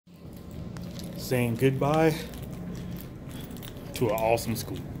saying goodbye to an awesome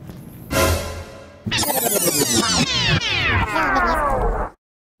school.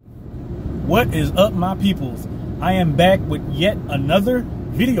 What is up, my peoples? I am back with yet another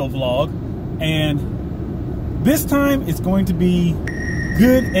video vlog, and this time it's going to be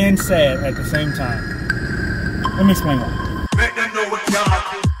good and sad at the same time. Let me explain why. Make them know what y'all.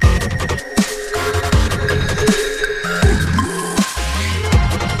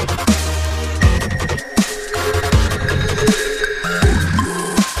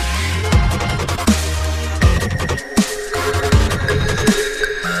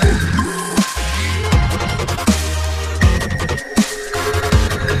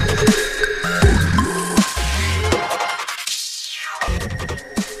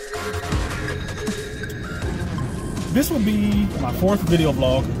 This will be my fourth video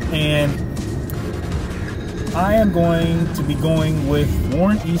vlog, and I am going to be going with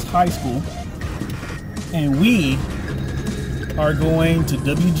Warren East High School, and we are going to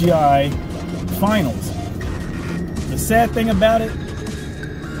WGI finals. The sad thing about it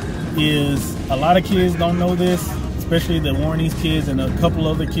is a lot of kids don't know this, especially the Warren East kids and a couple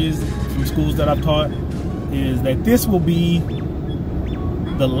other kids from schools that I've taught, is that this will be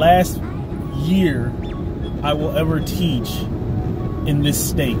the last year I will ever teach in this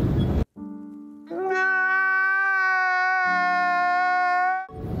state.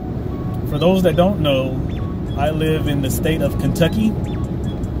 For those that don't know, I live in the state of Kentucky,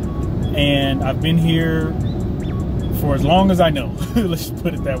 and I've been here for as long as I know. Let's just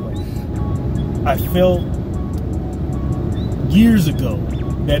put it that way. I felt years ago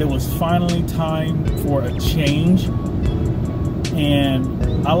that it was finally time for a change, and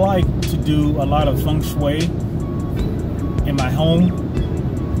I like to do a lot of feng shui in my home,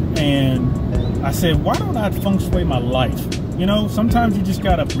 and I said, why don't I feng shui my life? You know, sometimes you just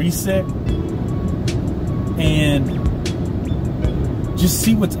gotta reset and just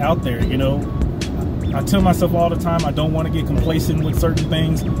see what's out there, you know. I tell myself all the time I don't want to get complacent with certain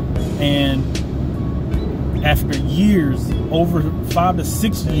things, and after years, over 5 to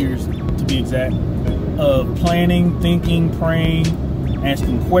 6 years to be exact, of planning, thinking, praying,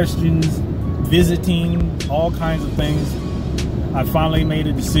 asking questions, visiting, all kinds of things, I finally made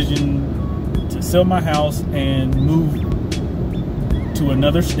a decision to sell my house and move to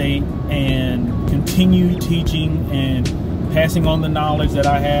another state and continue teaching and passing on the knowledge that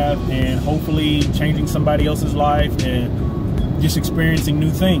I have, and hopefully changing somebody else's life and just experiencing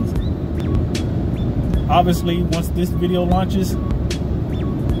new things. Obviously, once this video launches,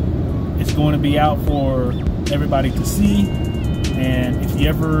 it's going to be out for everybody to see. And if you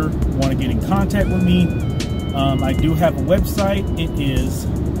ever want to get in contact with me, I do have a website. It is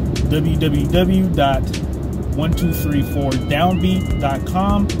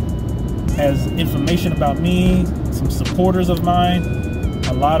www.1234downbeat.com. Has information about me, some supporters of mine,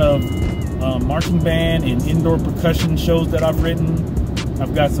 a lot of marching band and indoor percussion shows that I've written.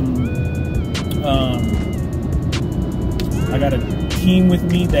 I've got some, I got a team with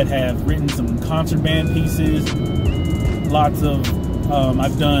me that have written some concert band pieces. Lots of,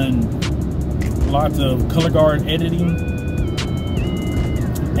 I've done lots of color guard editing,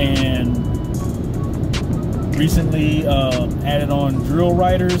 and recently added on drill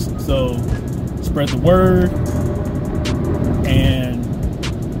writers, so spread the word. And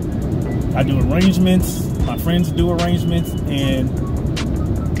I do arrangements, my friends do arrangements, and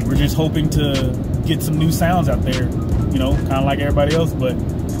we're just hoping to get some new sounds out there, you know, kind of like everybody else, but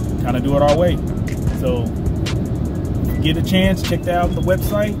kind of do it our way. So get a chance, check out the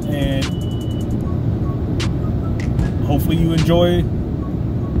website, and hopefully you enjoy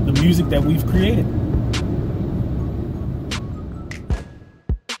the music that we've created.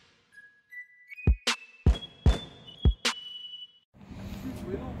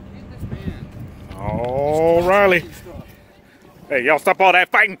 Oh, Riley. Hey, y'all stop all that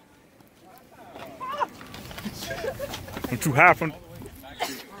fighting. I'm too high from.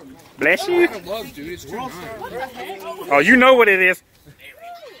 Bless you. Oh, you know what it is.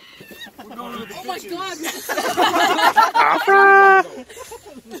 Oh my God!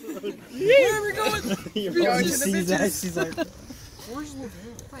 Where are we going? Your mom just sees that. She's like, "Where's the?"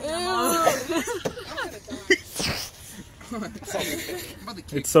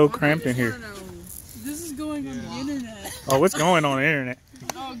 It's so cramped in here. This is going on the internet. Oh, what's going on the internet?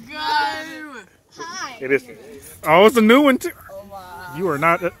 Oh God! Hi. It is. Oh, it's a new one too. Oh, wow. You are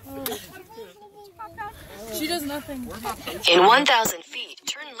not. She does nothing. In 1,000 feet,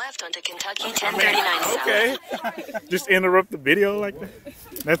 turn left onto Kentucky 1039 South. Okay. Just interrupt the video like that.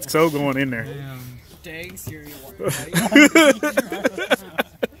 That's so going in there. damn, dang cereal.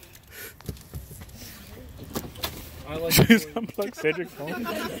 She's unplugged Cedric's phone.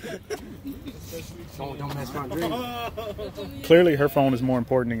 Don't mess my drink. Clearly, her phone is more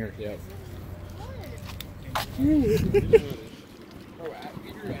important than yours. Yep.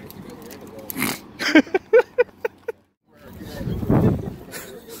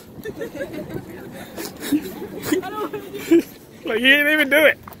 Like, you didn't even do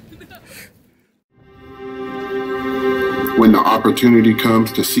it. When the opportunity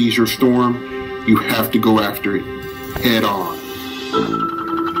comes to seize your storm, you have to go after it head on.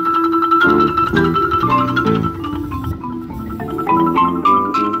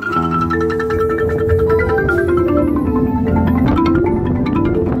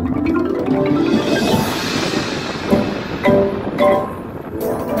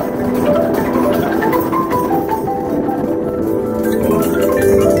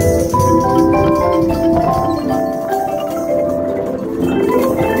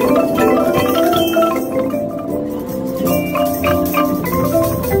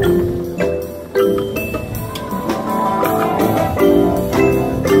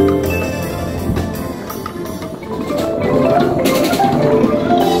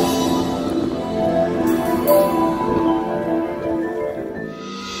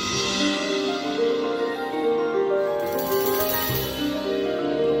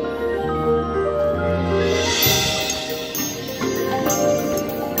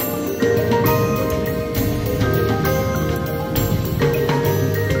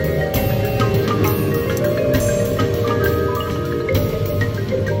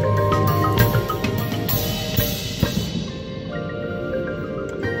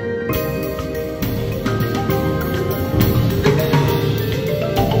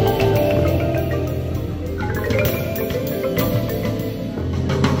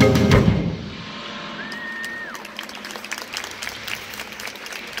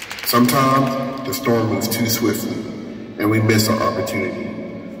 Sometimes the storm moves too swiftly and we miss our opportunity.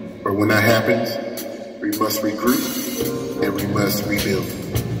 But when that happens, we must regroup and we must rebuild.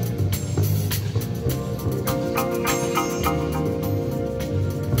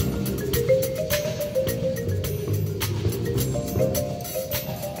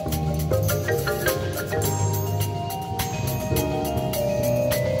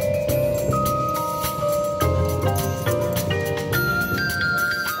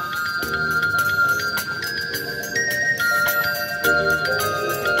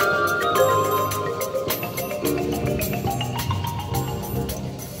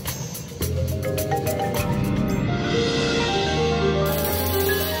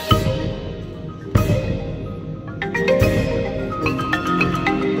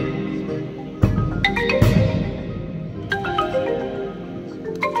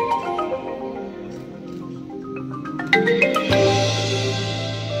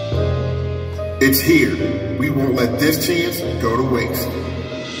 It's here. We won't let this chance go to waste.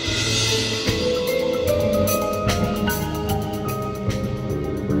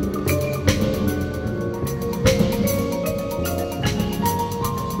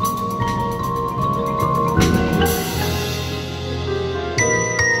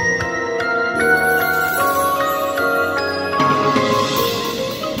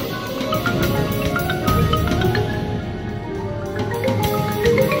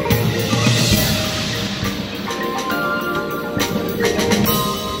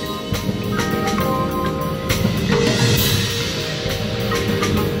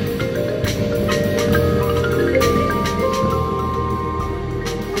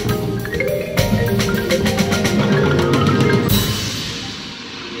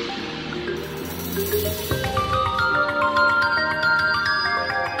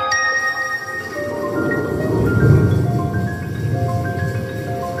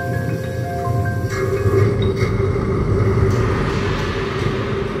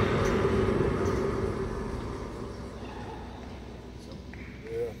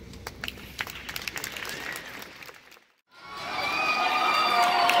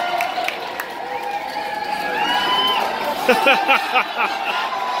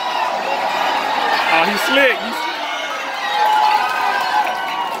 Oh, he's slick.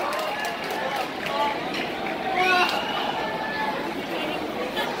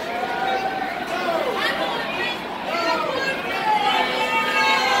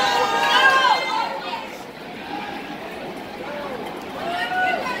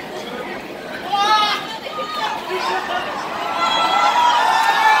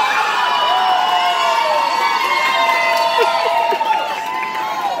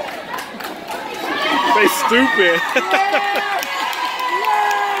 They stupid.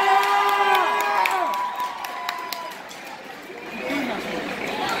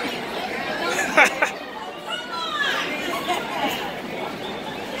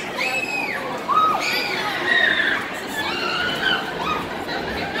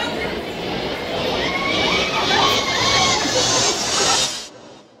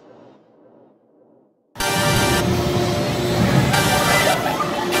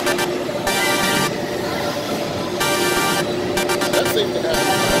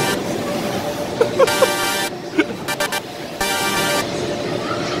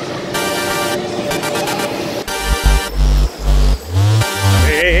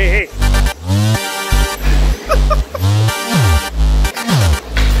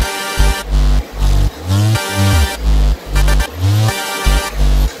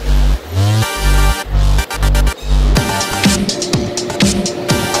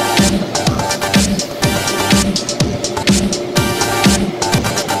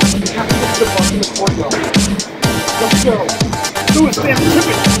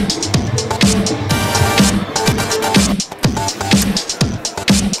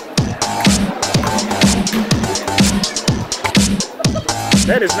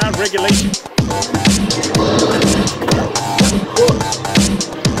 That is not regulation.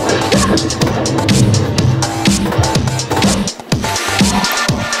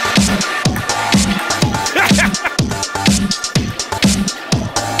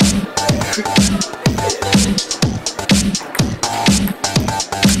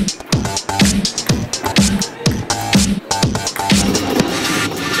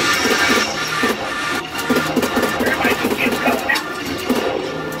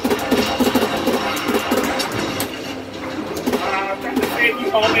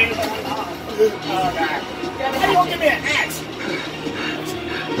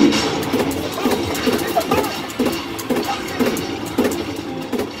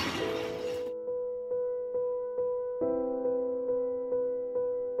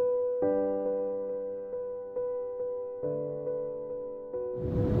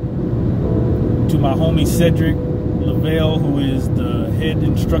 To my homie Cedric Lavelle, who is the head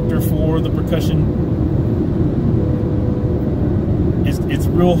instructor for the percussion, it's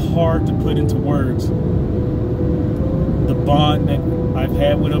real hard to put into words the bond that I've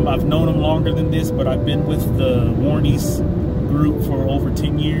had with him. I've known him longer than this, but I've been with the Warren East group for over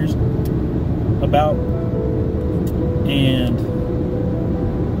 10 years about, and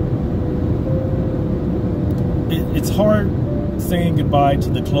it's hard saying goodbye to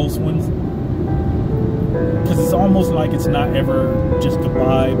the close ones, because it's almost like it's not ever just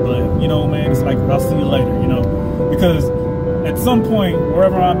goodbye, but you know, man, it's like I'll see you later, you know, because at some point,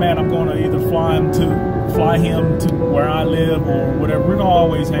 wherever I'm at, I'm going to either fly him to where I live or whatever. We're gonna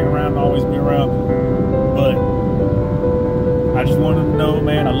always hang around, always be around, but I just wanted to know,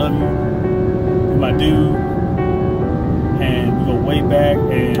 man, I love you, you're my dude, and we go way back,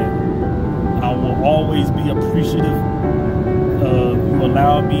 and I will always be appreciative of you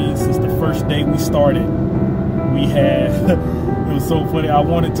allowing me. Since the first day we started, we had it was so funny, I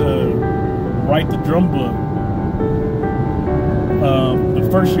wanted to write the drum book the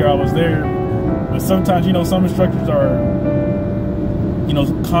first year I was there, but sometimes, you know, some instructors are, you know,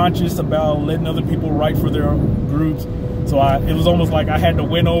 conscious about letting other people write for their groups. So it was almost like I had to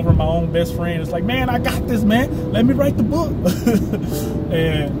win over my own best friend. It's like, man, I got this, man, let me write the book.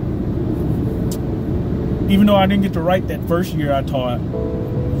 And even though I didn't get to write that first year I taught,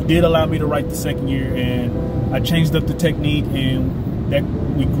 he did allow me to write the second year, and I changed up the technique, and that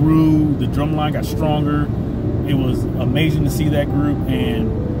we grew, the drum line got stronger. It was amazing to see that group,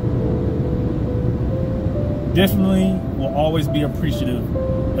 and definitely will always be appreciative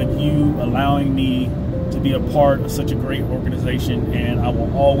of you allowing me to be a part of such a great organization, and I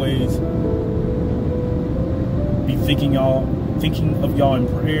will always be thinking of y'all in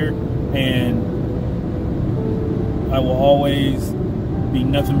prayer, and I will always be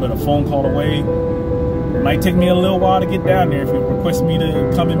nothing but a phone call away. It might take me a little while to get down there if you request me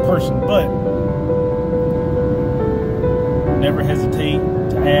to come in person, but never hesitate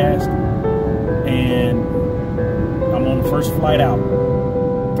to ask, and I'm on the first flight out.